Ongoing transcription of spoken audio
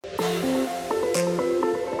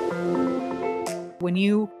When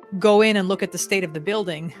you go in and look at the state of the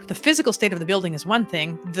building, the physical state of the building is one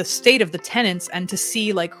thing, the state of the tenants, and to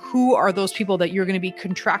see like who are those people that you're going to be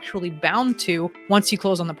contractually bound to once you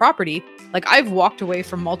close on the property. Like I've walked away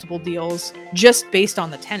from multiple deals just based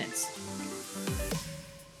on the tenants.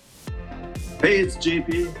 Hey, it's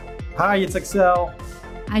JP. Hi, it's Excel.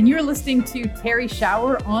 And you're listening to Terry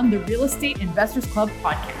Shower on the Real Estate Investors Club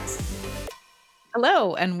podcast.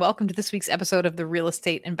 Hello, and welcome to this week's episode of the Real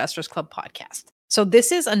Estate Investors Club podcast. So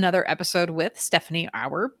this is another episode with Stephanie,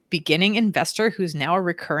 our beginning investor, who's now a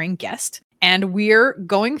recurring guest. And we're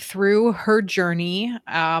going through her journey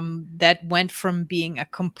that went from being a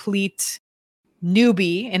complete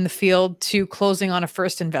newbie in the field to closing on a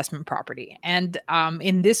first investment property. And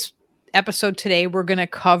in this episode today, we're going to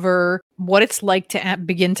cover what it's like to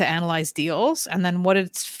begin to analyze deals, and then what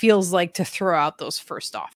it feels like to throw out those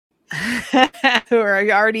first offers. Who are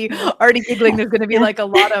already giggling. There's going to be like a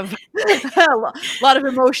lot of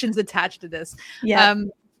emotions attached to this. Yeah.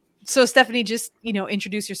 So Stephanie, just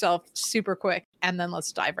introduce yourself super quick, and then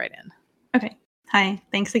let's dive right in. Okay. Hi.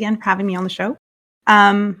 Thanks again for having me on the show.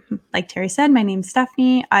 Like Terry said, my name's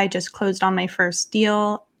Stephanie. I just closed on my first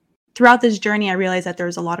deal. Throughout this journey, I realized that there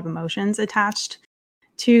was a lot of emotions attached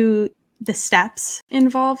to the steps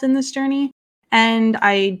involved in this journey. And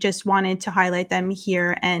I just wanted to highlight them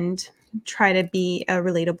here and try to be a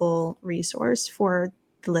relatable resource for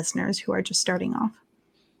the listeners who are just starting off.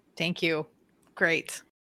 Thank you. Great.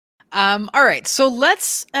 All right. So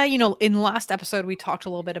let's, in the last episode, we talked a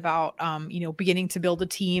little bit about, beginning to build a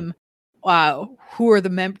team. Who are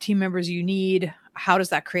the team members you need? How does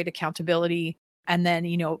that create accountability? And then,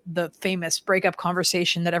 the famous breakup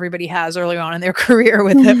conversation that everybody has early on in their career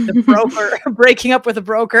with the broker, breaking up with a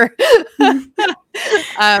broker.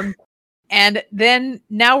 And then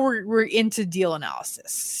now we're into deal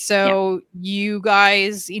analysis. So you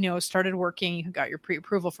guys, started working, you got your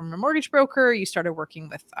pre-approval from a mortgage broker. You started working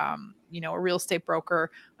with, a real estate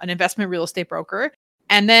broker, an investment real estate broker.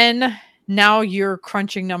 And then now you're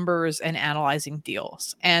crunching numbers and analyzing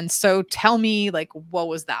deals. And so tell me, what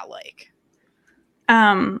was that like?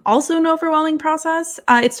 Also an overwhelming process.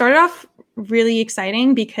 It started off really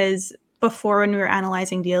exciting because before, when we were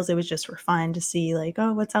analyzing deals, it was just for fun to see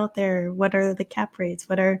what's out there? What are the cap rates?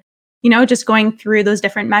 What are, just going through those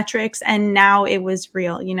different metrics. And now it was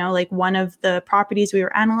real, one of the properties we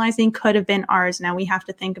were analyzing could have been ours. Now we have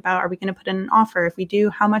to think about, are we going to put in an offer? If we do,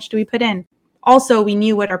 how much do we put in? Also, we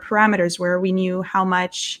knew what our parameters were. We knew how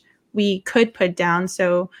much we could put down.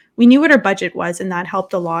 So we knew what our budget was, and that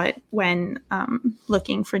helped a lot when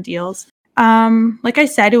looking for deals. Like I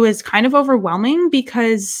said, it was kind of overwhelming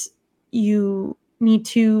because you need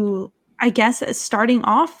to, I guess, starting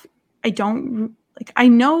off, I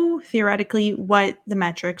know theoretically what the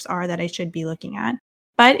metrics are that I should be looking at,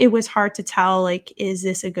 but it was hard to tell, is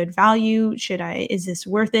this a good value? Is this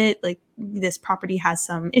worth it? This property has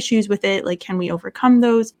some issues with it. Can we overcome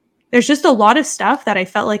those? There's just a lot of stuff that I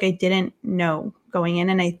felt like I didn't know going in.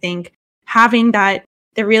 And I think having the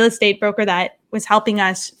real estate broker that was helping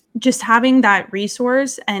us, just having that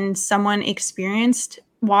resource and someone experienced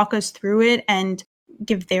walk us through it and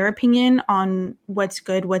give their opinion on what's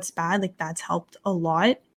good, what's bad, that's helped a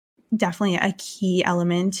lot. Definitely a key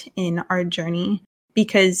element in our journey,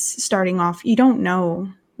 because starting off, you don't know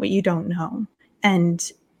what you don't know. And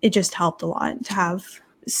it just helped a lot to have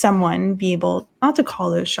someone be able not to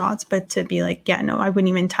call those shots, but to be I wouldn't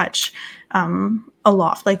even touch a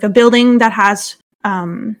loft, a building that has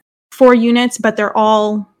 4 units, but they're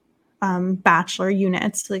all bachelor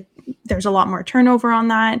units. There's a lot more turnover on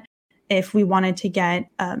that. If we wanted to get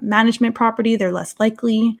a management property, they're less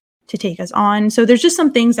likely to take us on. So there's just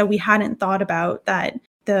some things that we hadn't thought about that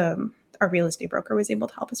our real estate broker was able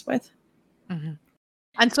to help us with. Mm-hmm.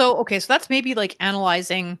 And so, so that's maybe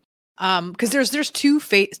analyzing, because there's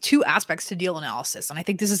two aspects to deal analysis. And I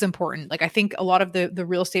think this is important. I think a lot of the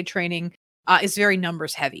real estate training is very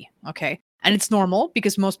numbers heavy. Okay. And it's normal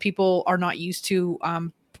because most people are not used to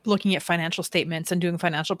looking at financial statements and doing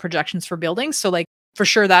financial projections for buildings. So for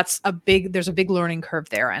sure, there's a big learning curve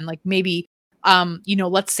there. And maybe,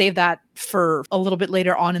 let's save that for a little bit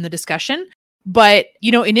later on in the discussion. But,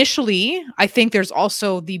 initially, I think there's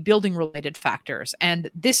also the building related factors. And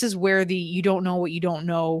this is where you don't know what you don't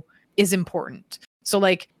know is important. So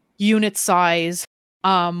unit size,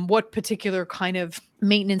 what particular kind of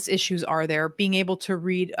maintenance issues are there, being able to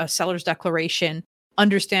read a seller's declaration,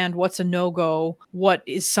 understand what's a no-go, what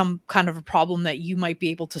is some kind of a problem that you might be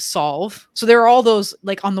able to solve. So there are all those,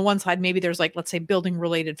 on the one side, maybe there's let's say building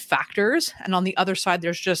related factors. And on the other side,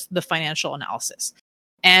 there's just the financial analysis.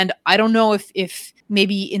 And I don't know if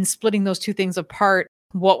maybe in splitting those two things apart,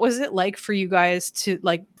 what was it like for you guys to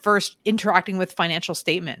like first interacting with financial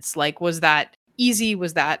statements? Like, was that easy?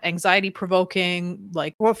 Was that anxiety provoking?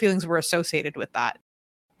 Like, what feelings were associated with that?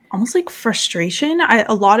 Almost like frustration.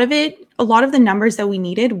 A lot of the numbers that we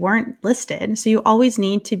needed weren't listed. So you always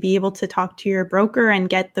need to be able to talk to your broker and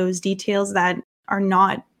get those details that are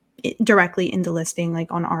not directly in the listing,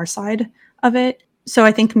 like on our side of it. So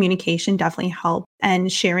I think communication definitely helped,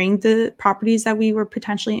 and sharing the properties that we were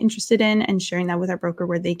potentially interested in and sharing that with our broker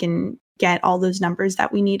where they can get all those numbers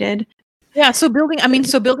that we needed. Yeah, so building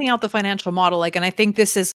out the financial model, like, and I think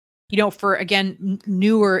this is, for again,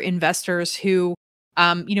 newer investors who,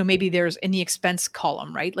 maybe there's in the expense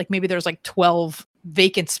column, right? Like maybe there's like 12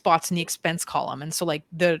 vacant spots in the expense column. And so like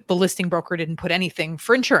the listing broker didn't put anything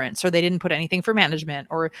for insurance, or they didn't put anything for management,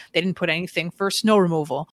 or they didn't put anything for snow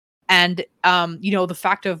removal. And the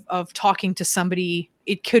fact of talking to somebody,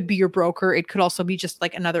 it could be your broker, it could also be just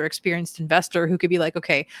like another experienced investor who could be like,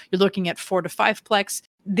 okay, you're looking at 4 to 5 plex.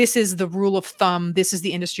 This is the rule of thumb. This is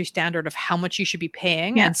the industry standard of how much you should be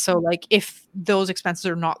paying. Yeah. And so like if those expenses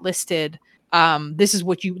are not listed, this is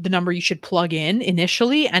the number you should plug in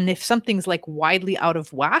initially. And if something's like widely out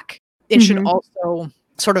of whack, it should also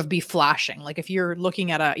sort of be flashing. Like if you're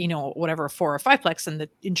looking at whatever 4 or 5 plex and the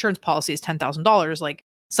insurance policy is $10,000, like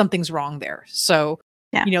something's wrong there. So,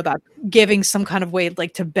 Yeah. that giving some kind of way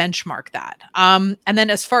like to benchmark that. And then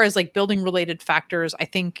as far as like building related factors, I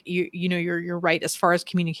think you're right as far as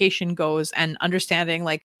communication goes, and understanding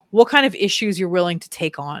like what kind of issues you're willing to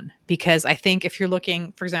take on. Because I think if you're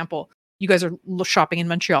looking, for example, you guys are shopping in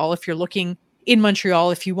Montreal. If you're looking in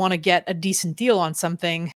Montreal, if you want to get a decent deal on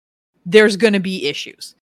something, there's going to be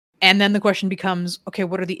issues. And then the question becomes, okay,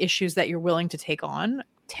 what are the issues that you're willing to take on?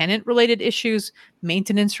 Tenant related issues,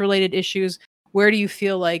 maintenance related issues. Where do you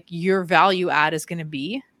feel like your value add is going to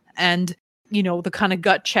be? And, the kind of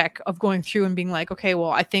gut check of going through and being like, okay,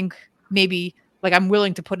 well, I think maybe like I'm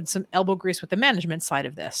willing to put in some elbow grease with the management side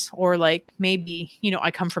of this. Or like maybe,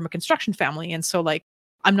 I come from a construction family. And so like,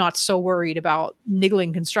 I'm not so worried about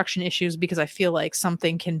niggling construction issues because I feel like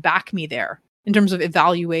something can back me there in terms of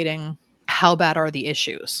evaluating how bad are the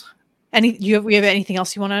issues. We have anything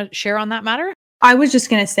else you want to share on that matter? I was just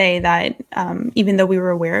going to say that even though we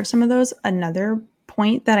were aware of some of those, another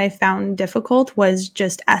point that I found difficult was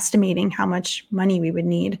just estimating how much money we would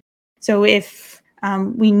need. So if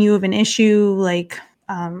we knew of an issue, like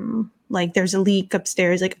there's a leak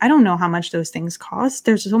upstairs, like I don't know how much those things cost.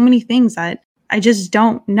 There's so many things that I just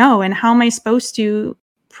don't know. And how am I supposed to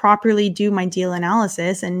properly do my deal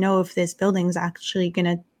analysis and know if this building's actually going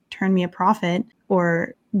to turn me a profit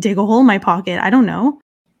or dig a hole in my pocket? I don't know.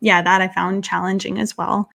 Yeah, that I found challenging as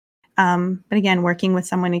well. But again, working with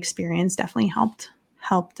someone experienced definitely helped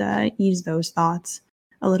ease those thoughts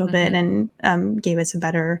a little bit, and gave us a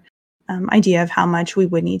better idea of how much we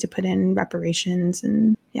would need to put in reparations.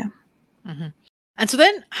 And yeah. And so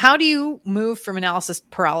then how do you move from analysis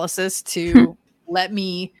paralysis to let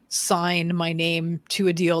me sign my name to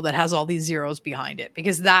a deal that has all these zeros behind it?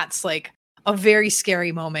 Because that's like a very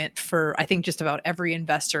scary moment for, I think, just about every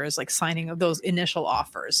investor, is like signing of those initial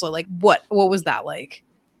offers. So like what was that like?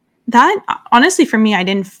 That honestly, for me, I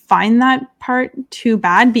didn't find that part too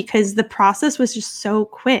bad because the process was just so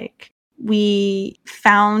quick. We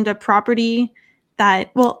found a property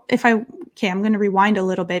that, well, I'm going to rewind a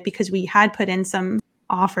little bit because we had put in some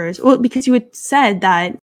offers. Well, because you had said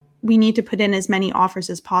that we need to put in as many offers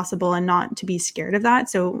as possible and not to be scared of that.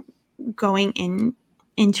 So going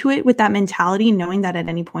into it with that mentality, knowing that at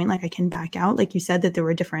any point, like I can back out, like you said, that there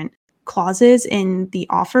were different clauses in the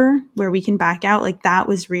offer where we can back out, like that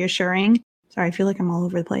was reassuring. Sorry, I feel like I'm all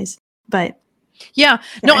over the place, but yeah,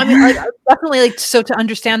 no, I mean, like, definitely, like, so to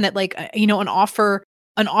understand that, like, an offer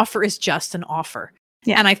is just an offer.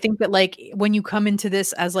 Yeah. And I think that like when you come into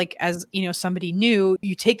this as somebody new,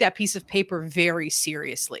 you take that piece of paper very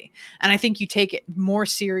seriously. And I think you take it more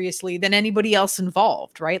seriously than anybody else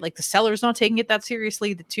involved, right? Like the seller's not taking it that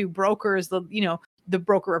seriously. The two brokers, the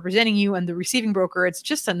broker representing you and the receiving broker, it's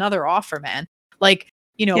just another offer, man. Like,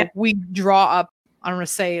 we draw up, I want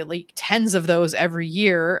to say like tens of those every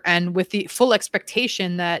year. And with the full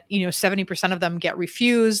expectation that, 70% of them get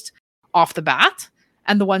refused off the bat.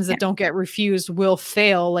 And the ones that don't get refused will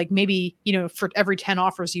fail. Like maybe, for every 10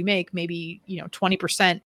 offers you make, maybe,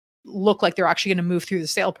 20% look like they're actually going to move through the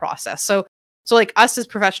sale process. So like us as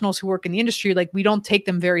professionals who work in the industry, like we don't take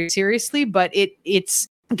them very seriously, but it's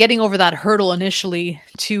getting over that hurdle initially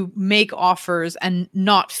to make offers and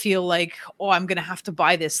not feel like, oh, I'm going to have to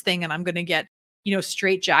buy this thing and I'm going to get,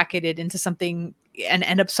 straight jacketed into something and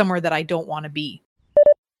end up somewhere that I don't want to be.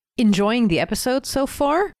 Enjoying the episode so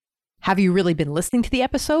far? Have you really been listening to the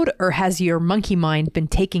episode, or has your monkey mind been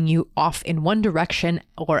taking you off in one direction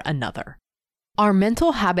or another? Our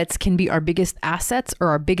mental habits can be our biggest assets or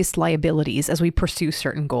our biggest liabilities as we pursue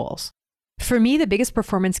certain goals. For me, the biggest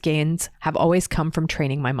performance gains have always come from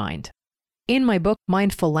training my mind. In my book,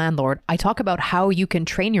 Mindful Landlord, I talk about how you can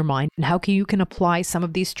train your mind and how you can apply some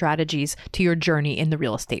of these strategies to your journey in the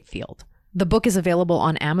real estate field. The book is available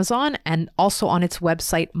on Amazon and also on its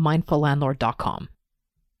website, mindfullandlord.com.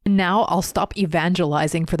 Now I'll stop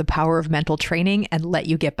evangelizing for the power of mental training and let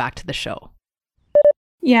you get back to the show.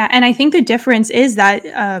 Yeah, and I think the difference is that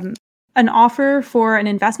an offer for an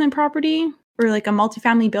investment property or like a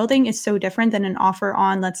multifamily building is so different than an offer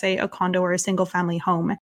on, let's say, a condo or a single family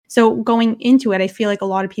home. So going into it, I feel like a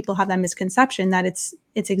lot of people have that misconception that it's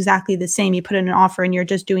exactly the same. You put in an offer and you're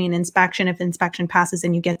just doing an inspection. If the inspection passes,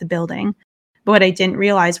 then you get the building. But what I didn't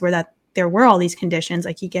realize were that there were all these conditions.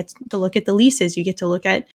 Like you get to look at the leases, you get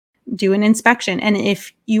to do an inspection. And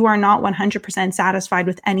if you are not 100% satisfied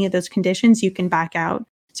with any of those conditions, you can back out.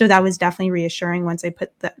 So that was definitely reassuring once I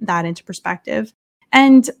put that into perspective.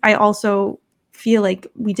 And I also feel like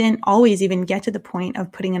we didn't always even get to the point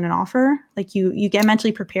of putting in an offer. Like you get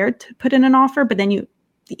mentally prepared to put in an offer, but then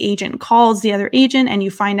the agent calls the other agent and you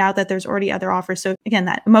find out that there's already other offers. So again,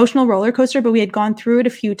 that emotional roller coaster, but we had gone through it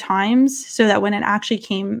a few times so that when it actually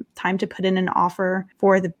came time to put in an offer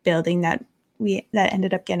for the building that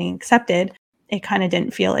ended up getting accepted, it kind of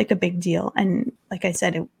didn't feel like a big deal. And like I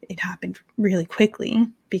said, it happened really quickly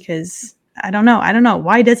because I don't know.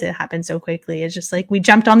 Why does it happen so quickly? It's just like we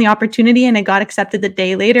jumped on the opportunity and it got accepted the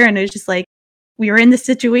day later. And it was just like we were in the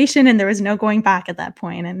situation and there was no going back at that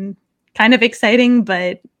point. And kind of exciting,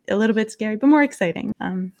 but a little bit scary, but more exciting.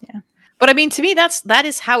 Yeah. But I mean, to me, that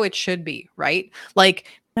is how it should be, right? Like,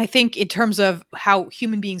 I think in terms of how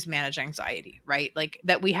human beings manage anxiety, right? Like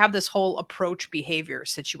that we have this whole approach behavior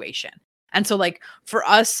situation. And so like for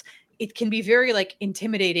us, it can be very like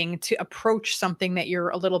intimidating to approach something that you're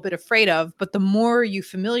a little bit afraid of, but the more you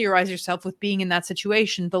familiarize yourself with being in that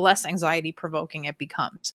situation, the less anxiety provoking it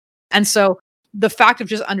becomes. And so the fact of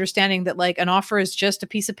just understanding that like an offer is just a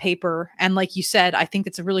piece of paper, and like you said, I think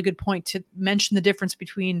it's a really good point to mention the difference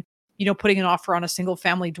between putting an offer on a single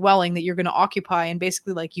family dwelling that you're going to occupy and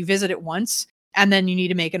basically like you visit it once and then you need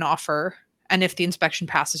to make an offer, and if the inspection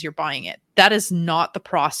passes, you're buying it. That is not the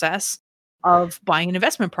process of buying an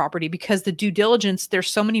investment property, because the due diligence, there's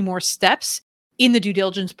so many more steps in the due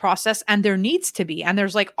diligence process, and there needs to be, and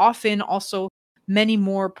there's like often also many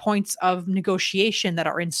more points of negotiation that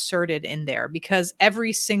are inserted in there because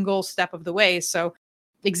every single step of the way. So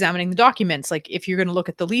examining the documents, like if you're going to look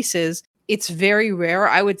at the leases, it's very rare.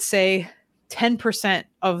 I would say 10%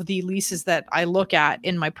 of the leases that I look at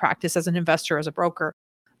in my practice as an investor, as a broker,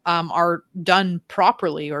 are done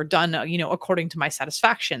properly or done, according to my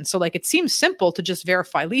satisfaction. So like, it seems simple to just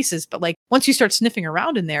verify leases, but like once you start sniffing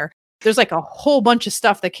around in there, there's like a whole bunch of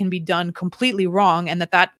stuff that can be done completely wrong. And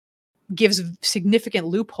that gives significant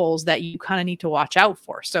loopholes that you kind of need to watch out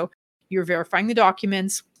for. So you're verifying the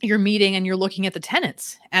documents, you're meeting and you're looking at the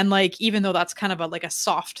tenants. And like, even though that's kind of like a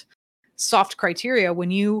soft criteria,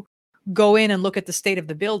 when you go in and look at the state of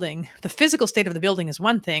the building, the physical state of the building is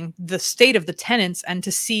one thing, the state of the tenants, and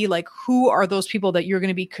to see like who are those people that you're going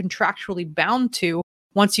to be contractually bound to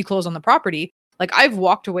once you close on the property. Like I've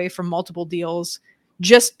walked away from multiple deals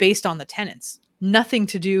just based on the tenants, nothing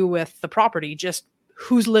to do with the property, just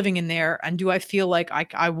who's living in there. And do I feel like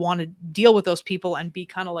I want to deal with those people and be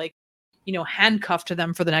kind of like, handcuffed to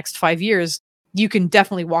them for the next 5 years? You can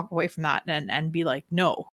definitely walk away from that and be like,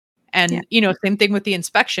 no. And, same thing with the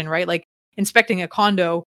inspection, right? Like inspecting a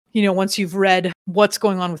condo, once you've read what's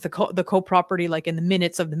going on with the co-property, like in the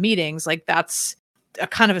minutes of the meetings, like that's a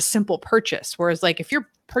kind of a simple purchase. Whereas like if you're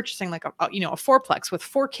purchasing like a fourplex with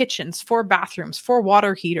 4 kitchens, 4 bathrooms, 4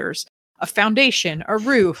 water heaters, a foundation, a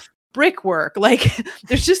roof, brickwork, like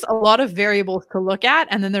there's just a lot of variables to look at.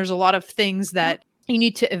 And then there's a lot of things that you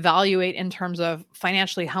need to evaluate in terms of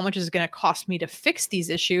financially, how much is it going to cost me to fix these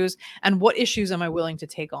issues and what issues am I willing to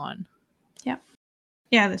take on? Yeah.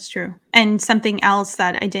 Yeah, that's true. And something else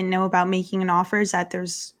that I didn't know about making an offer is that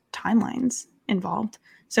there's timelines involved.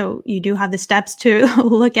 So you do have the steps to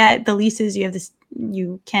look at the leases.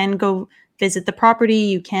 You can go visit the property.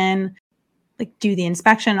 You can like do the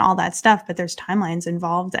inspection, all that stuff, but there's timelines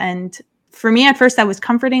involved. And for me at first that was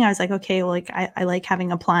comforting. I was like, okay, well, like I like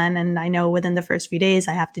having a plan and I know within the first few days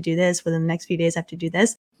I have to do this, within the next few days I have to do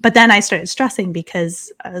this. But then I started stressing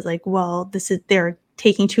because I was like, well, they're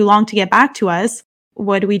taking too long to get back to us.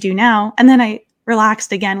 What do we do now? And then I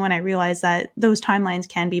relaxed again when I realized that those timelines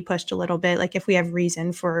can be pushed a little bit. Like if we have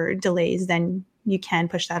reason for delays, then you can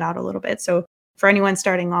push that out a little bit. So for anyone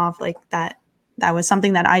starting off, like that was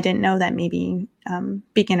something that I didn't know that maybe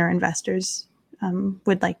beginner investors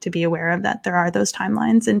would like to be aware of, that there are those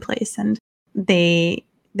timelines in place, and they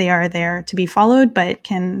are there to be followed, but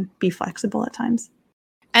can be flexible at times.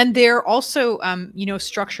 And they're also,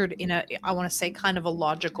 structured in I want to say kind of a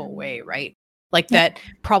logical way, right? Like that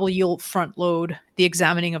probably you'll front load the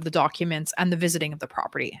examining of the documents and the visiting of the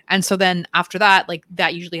property. And so then after that, like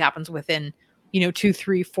that usually happens within, 2,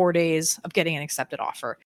 3, 4 days of getting an accepted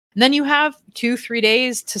offer. And then you have 2, 3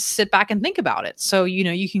 days to sit back and think about it. So,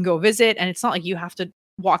 you can go visit, and it's not like you have to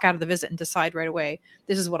walk out of the visit and decide right away,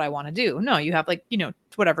 this is what I want to do. No, you have like,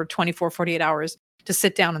 whatever, 24, 48 hours to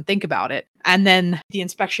sit down and think about it. And then the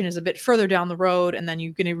inspection is a bit further down the road. And then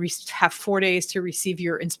you're going to have 4 days to receive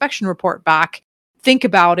your inspection report back. Think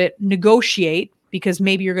about it, negotiate, because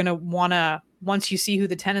maybe you're going to want to, once you see who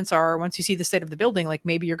the tenants are, once you see the state of the building, like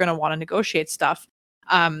maybe you're going to want to negotiate stuff.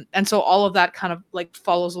 And so all of that kind of like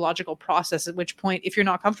follows a logical process, at which point, if you're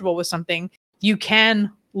not comfortable with something, you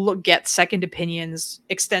can get second opinions,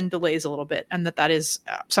 extend delays a little bit, and that is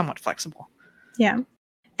somewhat flexible. Yeah.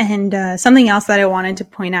 And something else that I wanted to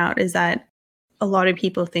point out is that a lot of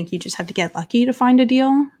people think you just have to get lucky to find a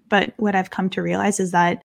deal. But what I've come to realize is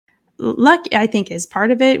that luck, I think, is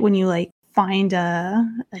part of it. When you like find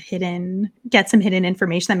get some hidden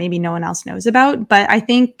information that maybe no one else knows about. But I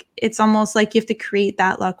think it's almost like you have to create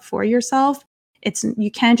that luck for yourself. You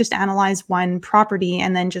can't just analyze one property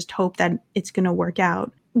and then just hope that it's going to work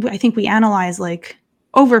out. I think we analyze like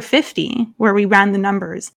over 50 where we ran the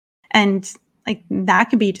numbers, and like that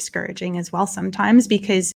could be discouraging as well sometimes,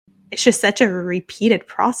 because it's just such a repeated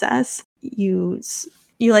process. You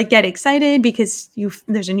like get excited because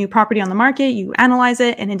there's a new property on the market, you analyze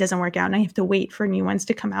it and it doesn't work out, and you have to wait for new ones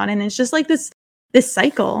to come out, and it's just like this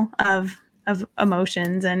cycle of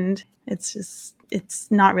emotions, and it's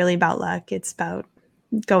not really about luck. It's about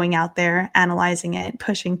going out there, analyzing it,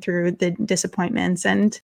 pushing through the disappointments,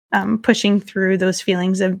 and pushing through those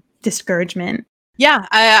feelings of discouragement. Yeah,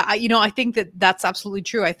 I think that's absolutely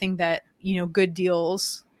true. I think that, good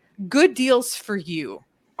deals for you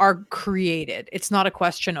are created. It's not a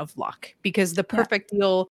question of luck, because the perfect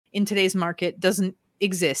deal in today's market doesn't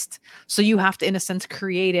exist. So you have to, in a sense,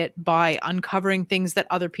 create it by uncovering things that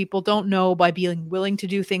other people don't know, by being willing to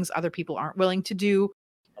do things other people aren't willing to do,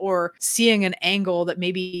 or seeing an angle that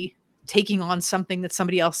maybe taking on something that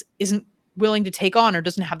somebody else isn't willing to take on or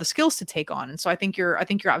doesn't have the skills to take on. And so I think you're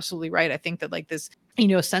absolutely right. I think that like this,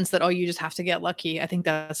 sense that, oh, you just have to get lucky. I think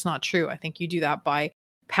that's not true. I think you do that by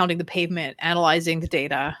pounding the pavement, analyzing the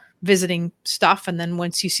data, visiting stuff. And then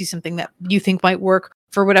once you see something that you think might work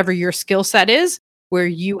for whatever your skill set is, where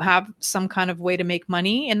you have some kind of way to make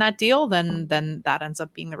money in that deal, then that ends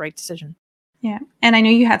up being the right decision. Yeah. And I know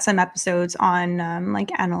you had some episodes on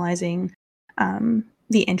like analyzing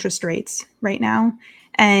the interest rates right now.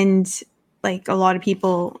 And like a lot of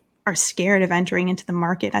people are scared of entering into the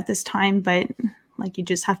market at this time, but like you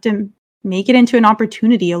just have to make it into an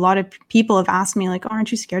opportunity. A lot of people have asked me like, oh,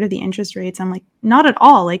 aren't you scared of the interest rates? I'm like, not at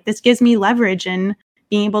all. Like this gives me leverage and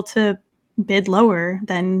being able to bid lower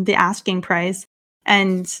than the asking price.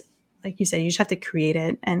 And like you said, you just have to create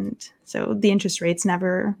it. And so the interest rates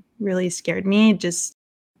never really scared me. It just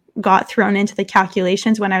got thrown into the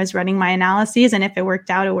calculations when I was running my analyses. And if it worked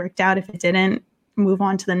out, it worked out. If it didn't, move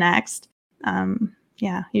on to the next.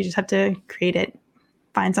 You just have to create it,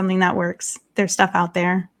 find something that works. There's stuff out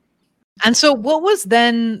there. And so what was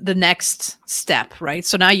then the next step, right?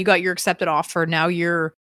 So now you got your accepted offer. Now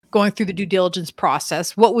you're going through the due diligence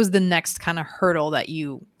process. What was the next kind of hurdle that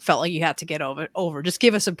you felt like you had to get over? Just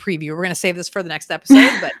give us a preview. We're going to save this for the next episode,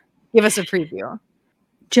 but give us a preview.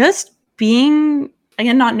 Just being,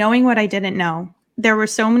 again, not knowing what I didn't know. There were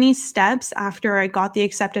so many steps after I got the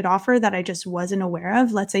accepted offer that I just wasn't aware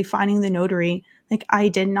of. Let's say finding the notary. Like I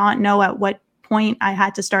did not know at what point I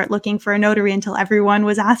had to start looking for a notary until everyone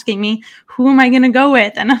was asking me, who am I going to go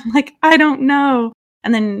with? And I'm like, I don't know.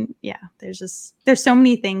 And then, there's so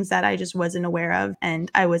many things that I just wasn't aware of, and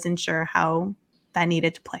I wasn't sure how that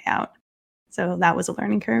needed to play out. So that was a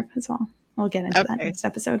learning curve as well. We'll get into that next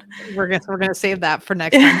episode. We're gonna save that for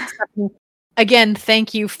next time. Again,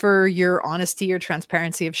 thank you for your honesty, your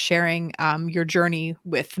transparency of sharing your journey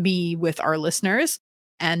with me, with our listeners.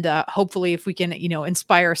 And hopefully if we can,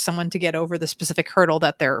 inspire someone to get over the specific hurdle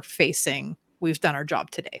that they're facing, we've done our job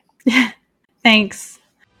today. Thanks.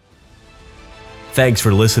 Thanks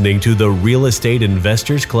for listening to the Real Estate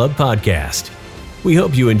Investors Club podcast. We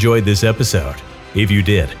hope you enjoyed this episode. If you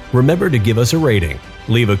did, remember to give us a rating,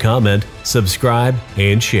 leave a comment, subscribe,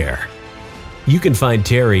 and share. You can find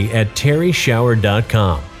Terry at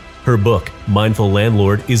terryshower.com. Her book, Mindful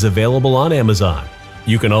Landlord, is available on Amazon.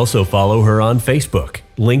 You can also follow her on Facebook,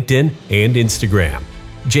 LinkedIn, and Instagram.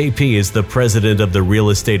 JP is the president of the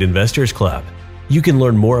Real Estate Investors Club. You can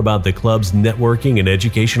learn more about the club's networking and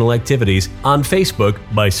educational activities on Facebook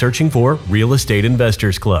by searching for Real Estate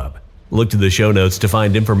Investors Club. Look to the show notes to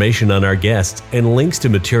find information on our guests and links to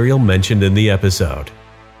material mentioned in the episode.